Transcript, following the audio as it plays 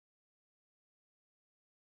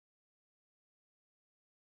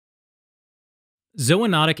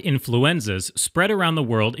Zoonotic influenzas spread around the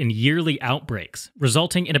world in yearly outbreaks,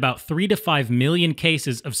 resulting in about 3 to 5 million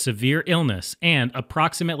cases of severe illness and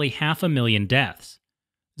approximately 500,000 deaths.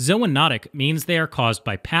 Zoonotic means they are caused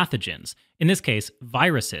by pathogens, in this case,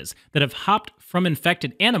 viruses, that have hopped from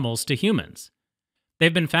infected animals to humans.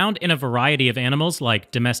 They've been found in a variety of animals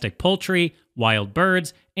like domestic poultry, wild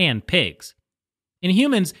birds, and pigs. In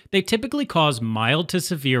humans, they typically cause mild to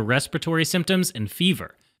severe respiratory symptoms and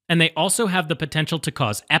fever, and they also have the potential to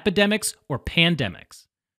cause epidemics or pandemics.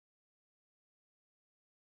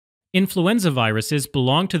 Influenza viruses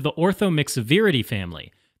belong to the orthomyxoviridae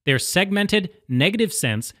family. They're segmented,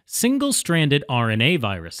 negative-sense, single-stranded RNA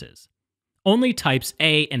viruses. Only types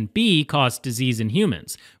A and B cause disease in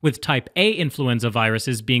humans, with type A influenza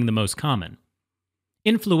viruses being the most common.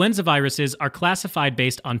 Influenza viruses are classified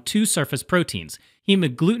based on two surface proteins,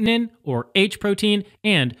 hemagglutinin, or H protein,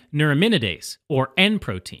 and neuraminidase, or N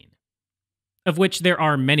protein, of which there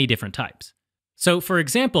are many different types. So, for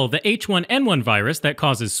example, the H1N1 virus that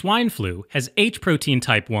causes swine flu has H protein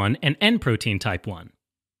type 1 and N protein type 1.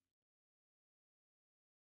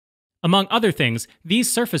 Among other things,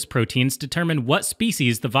 these surface proteins determine what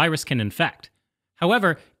species the virus can infect.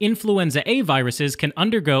 However, influenza A viruses can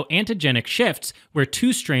undergo antigenic shifts where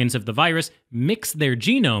two strains of the virus mix their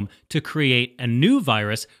genome to create a new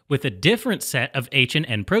virus with a different set of H and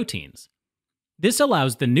N proteins. This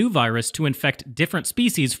allows the new virus to infect different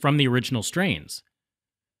species from the original strains.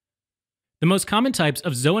 The most common types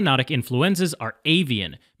of zoonotic influenzas are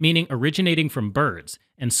avian, meaning originating from birds,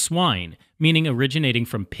 and swine, meaning originating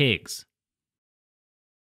from pigs.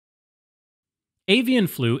 Avian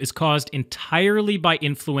flu is caused entirely by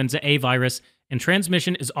influenza A virus, and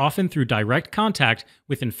transmission is often through direct contact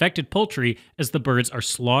with infected poultry as the birds are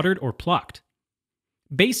slaughtered or plucked.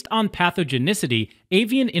 Based on pathogenicity,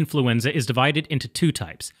 avian influenza is divided into two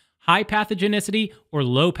types, high pathogenicity or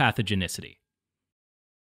low pathogenicity.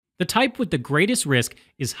 The type with the greatest risk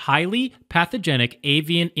is highly pathogenic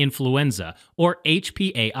avian influenza, or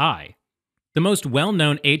HPAI. The most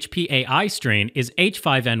well-known HPAI strain is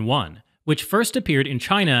H5N1, which first appeared in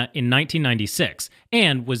China in 1996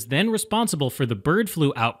 and was then responsible for the bird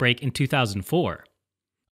flu outbreak in 2004.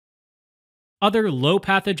 Other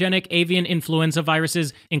low-pathogenic avian influenza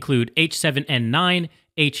viruses include H7N9,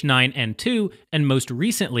 H9N2, and most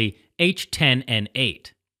recently,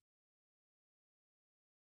 H10N8.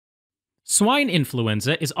 Swine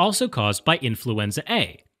influenza is also caused by influenza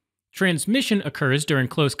A. Transmission occurs during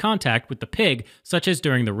close contact with the pig, such as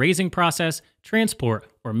during the raising process, transport,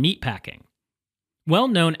 or meat packing.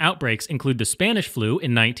 Well-known outbreaks include the Spanish flu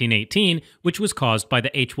in 1918, which was caused by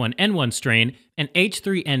the H1N1 strain, and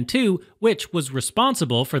H3N2, which was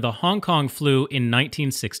responsible for the Hong Kong flu in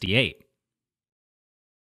 1968.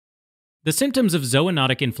 The symptoms of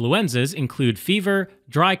zoonotic influenzas include fever,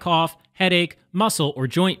 dry cough, headache, muscle or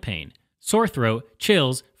joint pain, sore throat,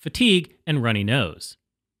 chills, fatigue, and runny nose.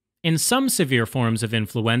 In some severe forms of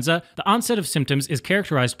influenza, the onset of symptoms is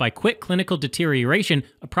characterized by quick clinical deterioration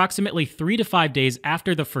approximately 3 to 5 days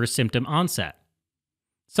after the first symptom onset.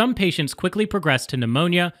 Some patients quickly progress to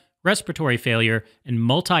pneumonia, respiratory failure, and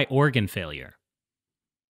multi-organ failure.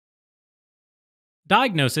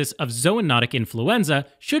 Diagnosis of zoonotic influenza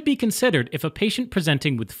should be considered if a patient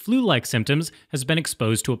presenting with flu-like symptoms has been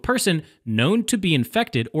exposed to a person known to be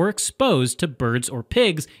infected or exposed to birds or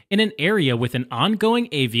pigs in an area with an ongoing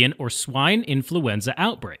avian or swine influenza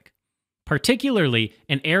outbreak, particularly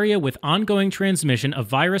an area with ongoing transmission of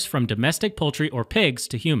virus from domestic poultry or pigs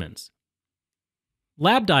to humans.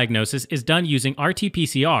 Lab diagnosis is done using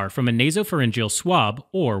RT-PCR from a nasopharyngeal swab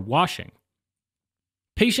or washing.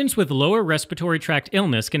 Patients with lower respiratory tract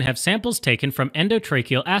illness can have samples taken from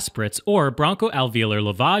endotracheal aspirates or bronchoalveolar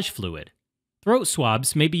lavage fluid. Throat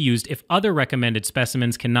swabs may be used if other recommended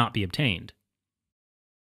specimens cannot be obtained.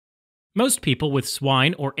 Most people with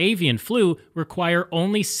swine or avian flu require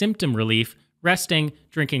only symptom relief, resting,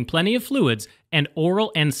 drinking plenty of fluids, and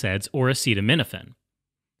oral NSAIDs or acetaminophen.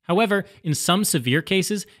 However, in some severe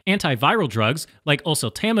cases, antiviral drugs like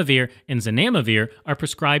oseltamivir and zanamivir are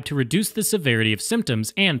prescribed to reduce the severity of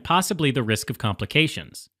symptoms and possibly the risk of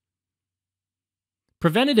complications.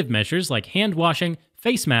 Preventative measures like hand washing,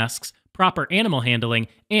 face masks, proper animal handling,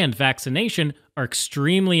 and vaccination are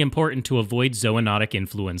extremely important to avoid zoonotic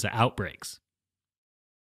influenza outbreaks.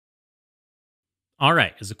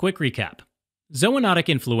 Alright, as a quick recap. Zoonotic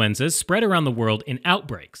influenzas spread around the world in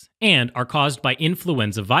outbreaks and are caused by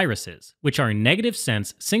influenza viruses, which are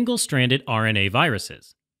negative-sense single-stranded RNA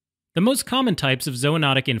viruses. The most common types of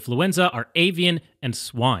zoonotic influenza are avian and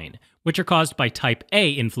swine, which are caused by type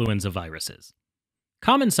A influenza viruses.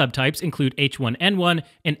 Common subtypes include H1N1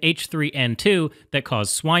 and H3N2 that cause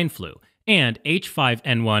swine flu, and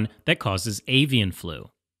H5N1 that causes avian flu.